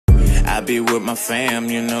I be with my fam,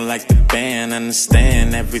 you know, like the band.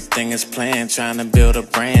 Understand, everything is planned. Trying to build a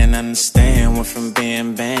brand, understand. Went from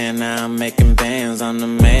being banned, now I'm making bands. I'm the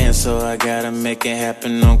man, so I gotta make it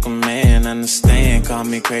happen on command. Understand, call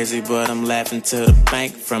me crazy, but I'm laughing to the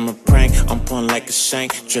bank. From a prank, I'm pulling like a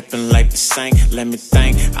shank, dripping like the saint. Let me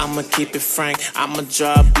think, I'ma keep it frank. I'ma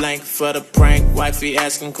draw a blank for the prank. Wifey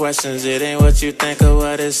asking questions, it ain't what you think or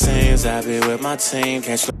what it seems. I be with my team,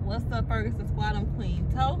 catch. What's up, Ferguson squad? I'm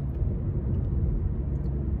QueenToe.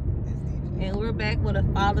 And we're back with a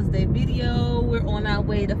Father's Day video. We're on our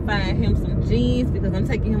way to find him some jeans because I'm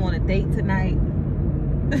taking him on a date tonight.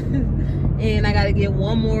 And I gotta get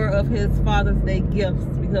one more of his Father's Day gifts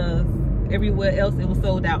because everywhere else it was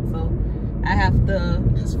sold out. So I have to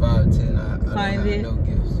It's 5:10. I find don't it. have no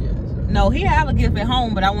gifts yet. So. No, he have a gift at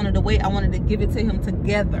home, but I wanted to wait. I wanted to give it to him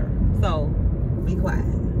together. So be quiet.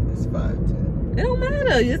 It's 5:10. It don't matter.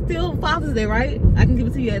 It's still Father's Day, right? I can give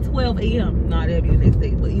it to you at 12 a.m. No, that'll be the next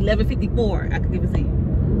day. But 11:54, I can give it to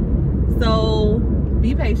you. So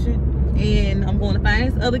be patient. And I'm going to find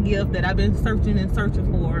this other gift that I've been searching and searching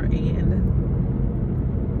for and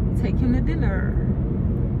take him to dinner.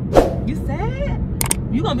 You sad?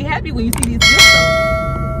 You're going to be happy when you see these gifts, though.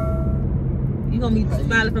 You're going to be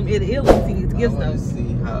smiling from ear to ear when you see these gifts, though. I want to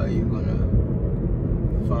see how you're going to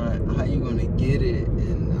find, how you're going to get it,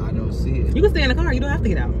 and I don't see it. You can stay in the car. You don't have to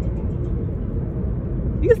get out.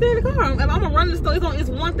 You can stay in the car. I'm going to run the store. It's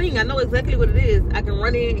one thing. I know exactly what it is. I can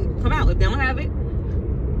run in and come out. If they don't have it,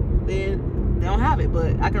 then they don't have it.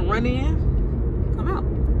 But I can run in, come out.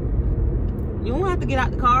 You don't have to get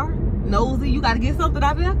out the car. Nosy. You got to get something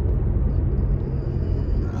out of there.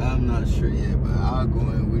 I'm not sure yet, but I'll go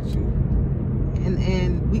in with you.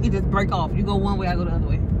 And we can just break off. You go one way, I go the other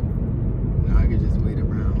way. No, I can just wait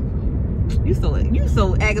around for you. You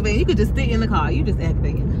so aggravating. You could just stay in the car. You just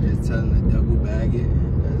aggravating. Just tell them to double bag it,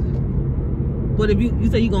 and that's it. But if you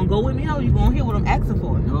say you gonna go with me, how you gonna hear what I'm asking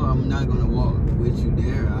for? No, I'm not gonna walk with you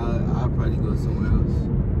there. I'll probably go somewhere else.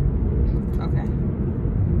 Okay.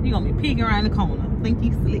 You gonna be peeking around the corner. Think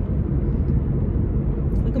you slick.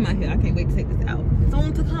 Look at my hair. I can't wait to take this out.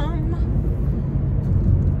 Soon to come.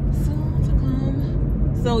 Soon to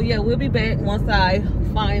come. So yeah, we'll be back once I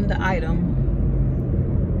find the item.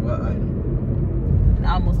 What item?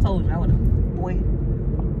 I almost told you I would have. Boy.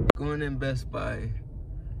 Going in Best Buy.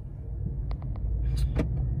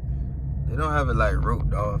 They don't have it like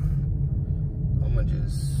roped off. I'm gonna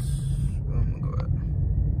go out.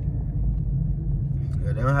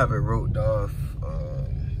 Yeah, they don't have it roped off,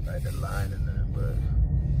 like the line and that, but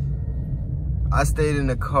I stayed in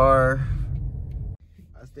the car.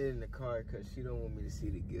 I stayed in the car because she don't want me to see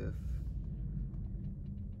the gift.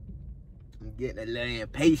 I'm getting a little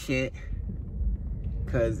impatient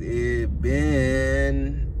because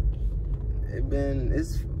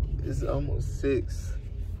it's almost 6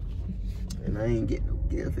 and I ain't getting no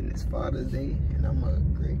gift in this Father's Day, and I'm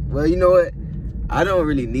great. Well, you know what? I don't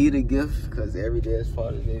really need a gift because every day is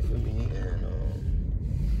Father's Day for me, and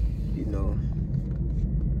you know,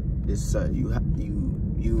 it's something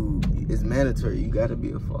it's mandatory. You gotta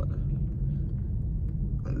be a father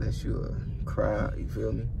unless you're a crowd. You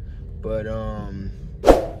feel me? But yeah,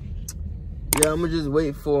 I'm gonna just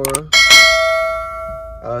wait for her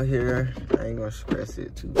out here. I ain't gonna stress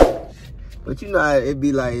it too much. But you know how it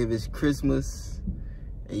be like if it's Christmas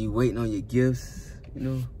and you waiting on your gifts, you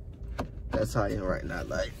know? That's how I am right now.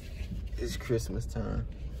 Like, it's Christmas time.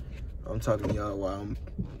 I'm talking to y'all while I'm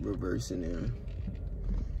reversing in.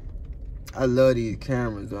 I love these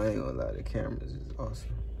cameras, though. I ain't gonna lie, the cameras is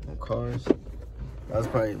awesome on cars. That was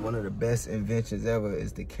probably one of the best inventions ever,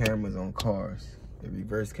 is the cameras on cars. The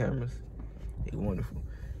reverse cameras, they're wonderful.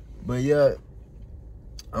 But yeah,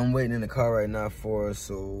 I'm waiting in the car right now for her,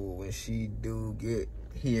 so when she do get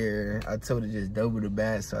here, I told her just double the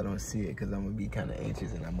bag so I don't see it, because I'm gonna be kind of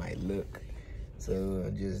anxious and I might look. So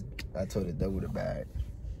I told her double the bag.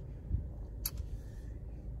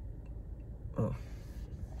 Oh.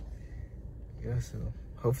 Yeah, so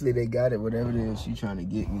hopefully they got it, whatever it is she's trying to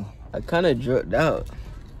get me. I kind of dropped out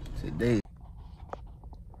today.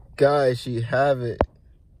 Guys, she have it.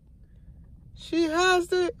 She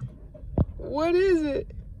has it. What is it?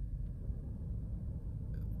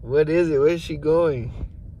 What is it? Where's she going?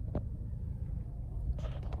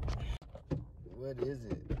 What is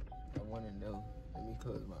it? I want to know. Let me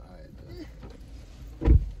close my eyes, though.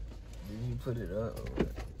 Did you put it up or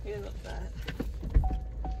what? Here's upside.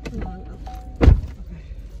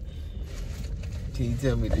 Can you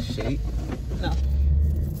tell me the shape? No.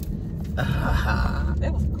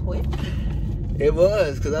 That was quick. It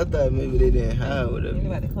was, because I thought maybe they didn't have whatever.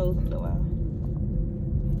 Anybody close them in a while.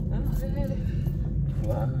 I don't know, they had it.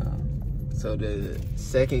 Wow. So the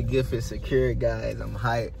second gift is secured, guys. I'm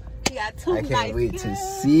hyped. He got two I can't wait to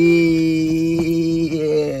see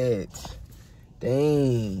it.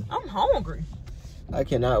 Dang. I'm hungry. I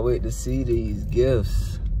cannot wait to see these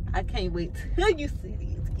gifts. I can't wait till you see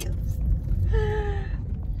these gifts.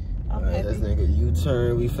 Alright, let's make a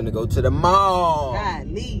U-turn. We finna go to the mall.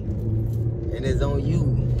 Golly. And it's on you.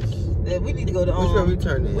 We need to go to Which way we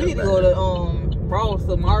turning? We need to go to Ross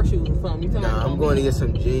or Marshalls or something. You Nah, I'm going to get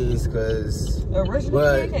some jeans because. But you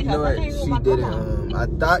know what? She didn't. I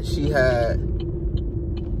thought she had.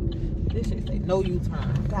 This shit say no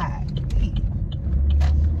U-turn. God.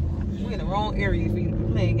 We in the wrong area for you to be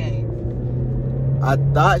playing games. I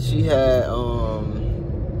thought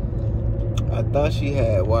she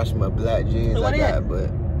had washed my black jeans I got,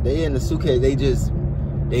 but they in the suitcase. They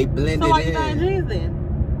blended so why you in. buying jeans then?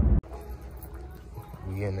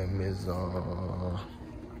 We in the Maison.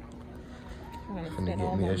 Finna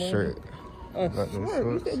get me a shirt. A shirt?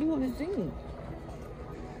 You said you wanted jeans.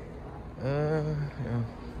 Yeah.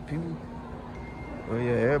 People. Well,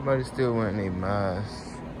 yeah, everybody's still wearing their masks.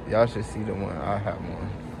 Y'all should see the one I have on.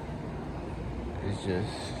 It's just.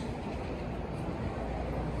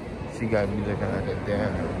 She got me looking like a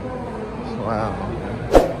damn clown.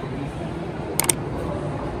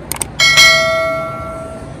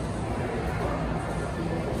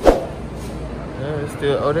 Yeah, it's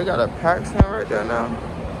still. Oh, they got a pack sign right there now.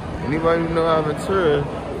 Anybody who know Aventura,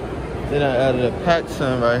 they done added a pack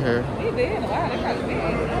sign right here. They did. Wow, they probably did.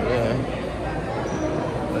 Yeah.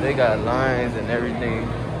 But they got lines and everything.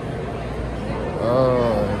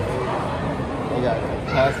 Oh. They got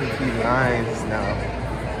capacity lines now.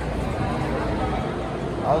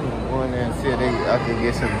 I was gonna go in there and see if I could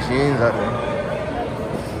get some jeans out there.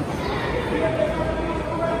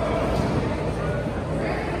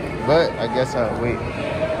 But I guess I'll wait.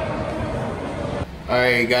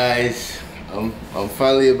 Alright guys, I'm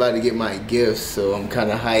finally about to get my gifts, so I'm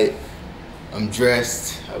kinda hyped. I'm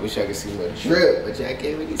dressed. I wish I could see my drip, but y'all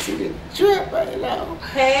can't really see the drip right now.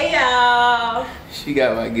 Hey y'all. She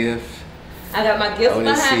got my gift. I got my gifts I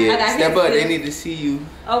wanna see it. Step up, they need to see you.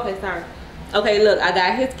 Okay, sorry. Okay, look, I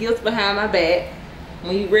got his gifts behind my back.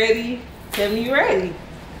 When you ready, tell me you ready.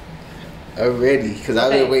 I'm ready, because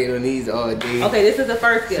I've been waiting on these all day. Okay, this is the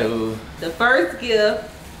first gift. So, the first gift.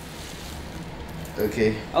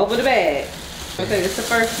 Okay. Open the bag. Okay, this is the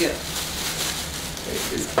first gift.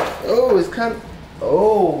 It's kind of.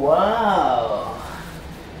 Oh, wow.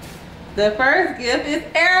 The first gift is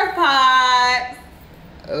AirPods.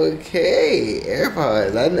 Okay,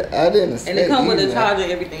 AirPods. I didn't expect. And it comes with a charger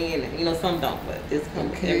and everything in it. You know, some don't, but this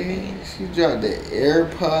comes with everything in it. She dropped the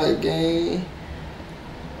AirPod game.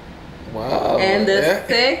 Wow. And the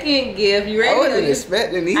second gift, you ready? I wasn't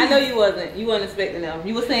expecting these. I know you wasn't. You wasn't expecting them.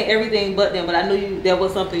 You were saying everything but them, but I knew there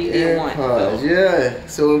was something you didn't want. So. Yeah.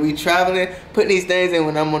 So when we traveling, putting these things in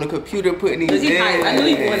when I'm on the computer, putting these in. I knew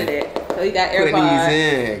you wanted that. So you got AirPods. Putting these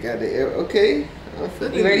in. Got the okay. I'm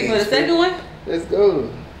feeling you ready for the second one? Let's go.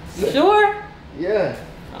 You sure? Yeah.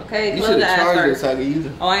 Okay. You should have charged it so I could use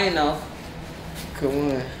them. Oh, I didn't know.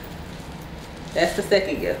 Come on. That's the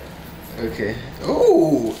second gift. Okay.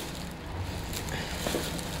 Oh.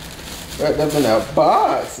 Wrapped up in a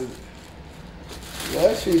box.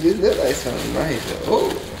 Actually, this looks like something nice.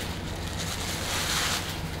 Oh.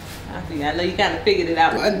 I know you kind of figured it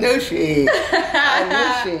out. I know she ain't. I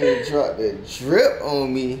know she ain't dropped the drip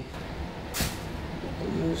on me. I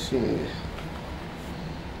know she ain't.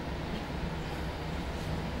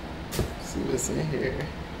 Let's see what's in here.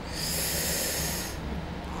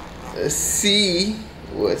 Let's see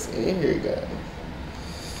what's in here, guys.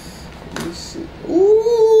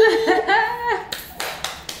 Ooh.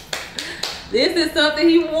 This is something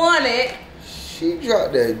he wanted. She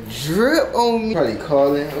dropped the drip on me. Probably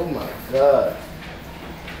calling. Oh my god.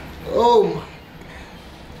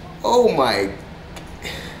 Oh my.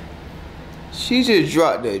 She just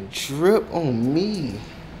dropped the drip on me.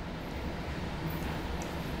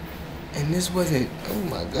 And this wasn't. Oh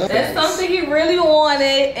my god. That's something he really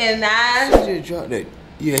wanted, and She just dropped it.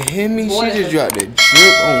 You hear me? She just dropped the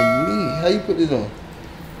drip on me. How you put this on?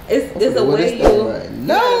 It's a way you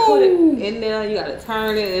gotta put it in there. You gotta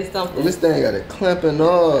turn it. It's something. Well, this thing got a clamp and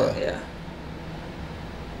all. Yeah.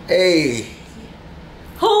 Hey.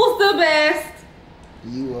 Who's the best?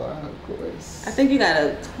 You are, of course. I think you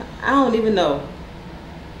gotta. I don't even know.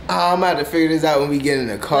 I'm about to figure this out when we get in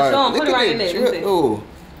the car. Sean, put it right in there. Oh,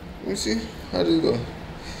 let me see. How does it go?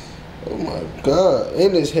 Oh my god,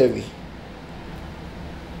 and it's heavy.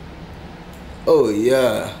 Oh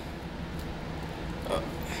yeah.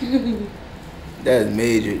 That's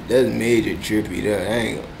major. That's major trippy. That I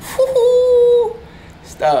ain't gonna.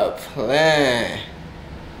 Stop playing.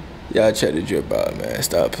 Y'all check the drip out, man.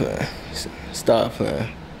 Stop playing. Stop playing.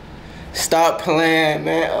 Stop playing,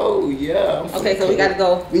 man. Oh, yeah. Okay, so we gotta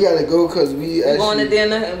go. We gotta go because we're going to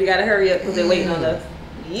dinner and we gotta hurry up because they're waiting on us.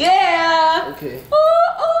 Yeah! Okay. Ooh,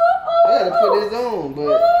 ooh, I gotta put this on, ooh,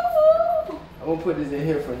 but ooh. I'm gonna put this in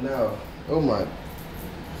here for now. Oh, my.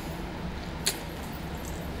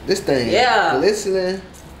 This thing Yeah. glistening.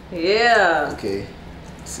 Yeah. Okay.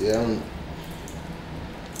 See, I'm...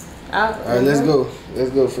 Alright, let's go.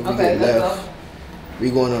 Let's go before we get left. We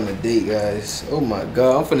going on a date, guys. Oh my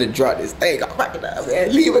god, I'm finna drop this thing. I'm rocking up,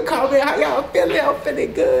 man. Leave a comment how y'all feeling. I'm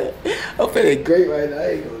feeling good. I'm feeling great right now. I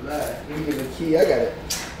ain't gonna lie. Let me get the key. I got it.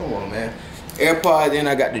 Come on, man. AirPods, then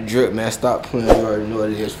I got the drip, man. Stop playing. You already know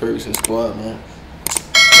what it is. Ferguson Squad, man.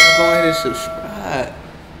 Go ahead and subscribe.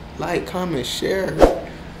 Like, comment, share.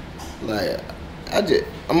 Like, I'm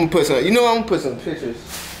gonna put some, I'm gonna put some pictures.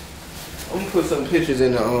 I'm gonna put some pictures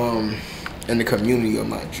in the community of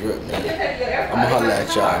my drip, man. I'm gonna holler at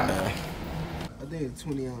y'all, man. I think it's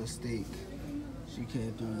 20-ounce steak. She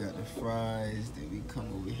came through, we got the fries, then we come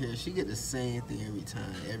over here. She get the same thing every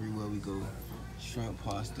time, everywhere we go. Shrimp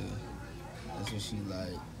pasta. That's what she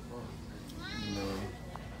like. You know.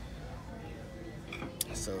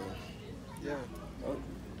 So, yeah. Oh,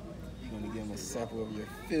 you're gonna give them a sample of your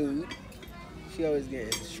food. She always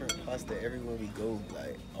getting shrimp pasta everywhere we go,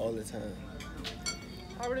 like all the time.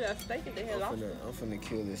 I already got steak in the head. I'm finna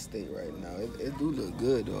kill this steak right now. It do look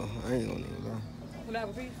good though. I ain't gonna even lie. Can I have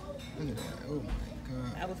a piece? Look at that. Oh my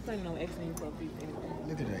god. I was planning on asking you for a piece anyway.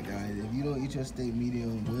 Look at that, guys. If you don't eat your steak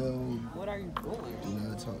medium well, what are you doing? do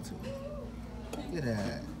not talk to me. Look at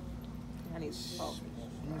that. I need to talk.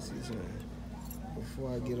 Let me see something.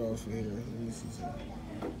 Before I get off of here, let me see something.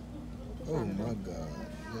 Oh my god.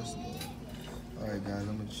 Yes, Lord. Alright guys,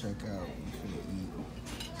 I'm gonna check out. I'm finna eat.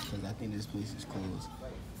 Because I think this place is closed.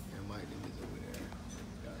 And Mike is over there.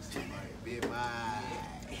 Y'all see Mike. Big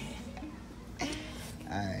Mike.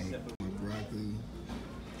 Alright. My broccoli.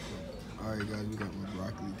 Alright guys, we got my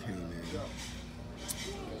broccoli came in.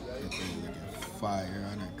 That thing looking fire.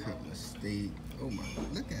 I done cut my steak. Oh my,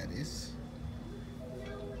 look at this.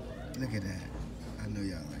 Look at that. I know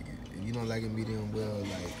y'all like it. If you don't like it medium well,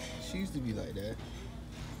 like, she used to be like that.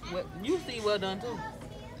 Well, you see well done too.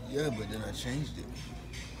 Yeah, but then I changed it.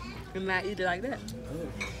 Can I eat it like that? Oh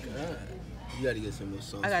my god. You gotta get some more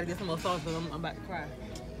sauce. I gotta get some more sauce because I'm about to cry.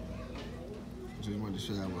 Just wanted to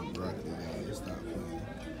show y'all my broccoli, guys. Stop playing.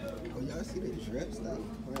 Oh, y'all see the drip? Stop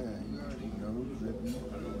playing. You already know. Drippy.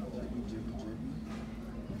 Drippy, drippy, drippy.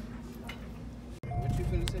 What you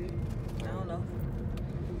finna say? I don't know.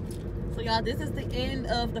 So y'all, this is the end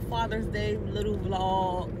of the Father's Day little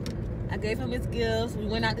vlog. I gave him his gifts. We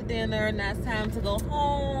went out to dinner. Now it's time to go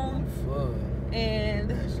home. Full.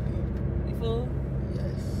 And you full?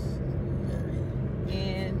 Yes. Very.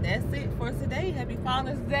 And that's it for today. Happy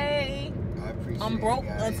Father's Day. I appreciate I'm broke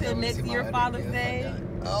it, until next year Father's Day.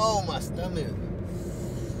 Oh, my stomach.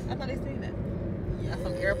 I thought they seen that. Got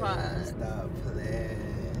some AirPods. Stop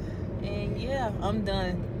playing. And yeah, I'm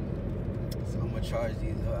done. So I'm gonna charge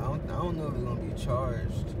these. I don't know if it's gonna be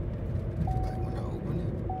charged. Like when I open it.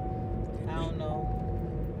 I don't know.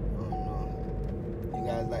 I don't know. You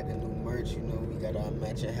guys like the new merch? You know we got our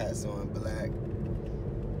matching hats on black.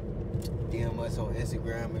 DM us on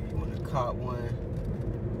Instagram if you want to cop one.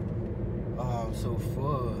 Oh, I'm so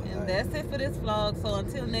full. And like, that's it for this vlog. So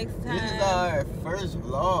until next time. this is our first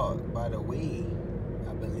vlog, by the way.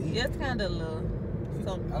 I believe. Just kind of little. I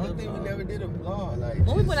don't think we never did a vlog. Like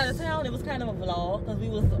when we went out of town, it was kind of a vlog because we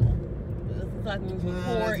was like we was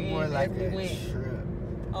recording more like as we a went. trip.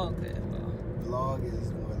 Okay. Well. Vlog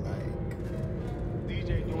is more like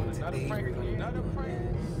DJ doing another prank, another prank.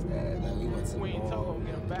 Like we went to QueenToe,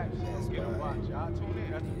 get him back, get him watch. Y'all tune in.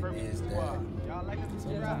 That's the Ferguson Squad. Y'all like it,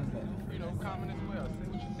 subscribe. You know, comment as well. Say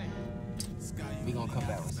what you think. we gonna come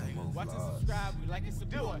back with some more Watch and vlogs. subscribe. We like it,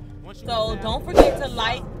 support. So don't forget to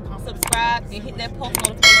like, subscribe, and hit that post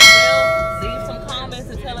notification bell. Leave some comments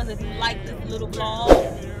and tell us if you like this little vlog,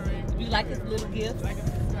 if you like this little gift. I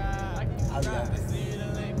love it.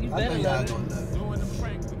 You better love it. Gonna love it. Doing the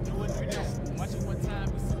prank, we do it, we don't. Watch it one time,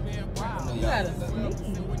 we spin wild. You gotta love it.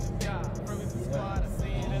 sneeze.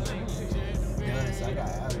 Yes, I got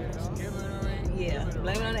allergies. Yeah,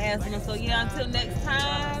 blame it on the asthma. So yeah, until next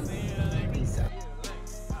time,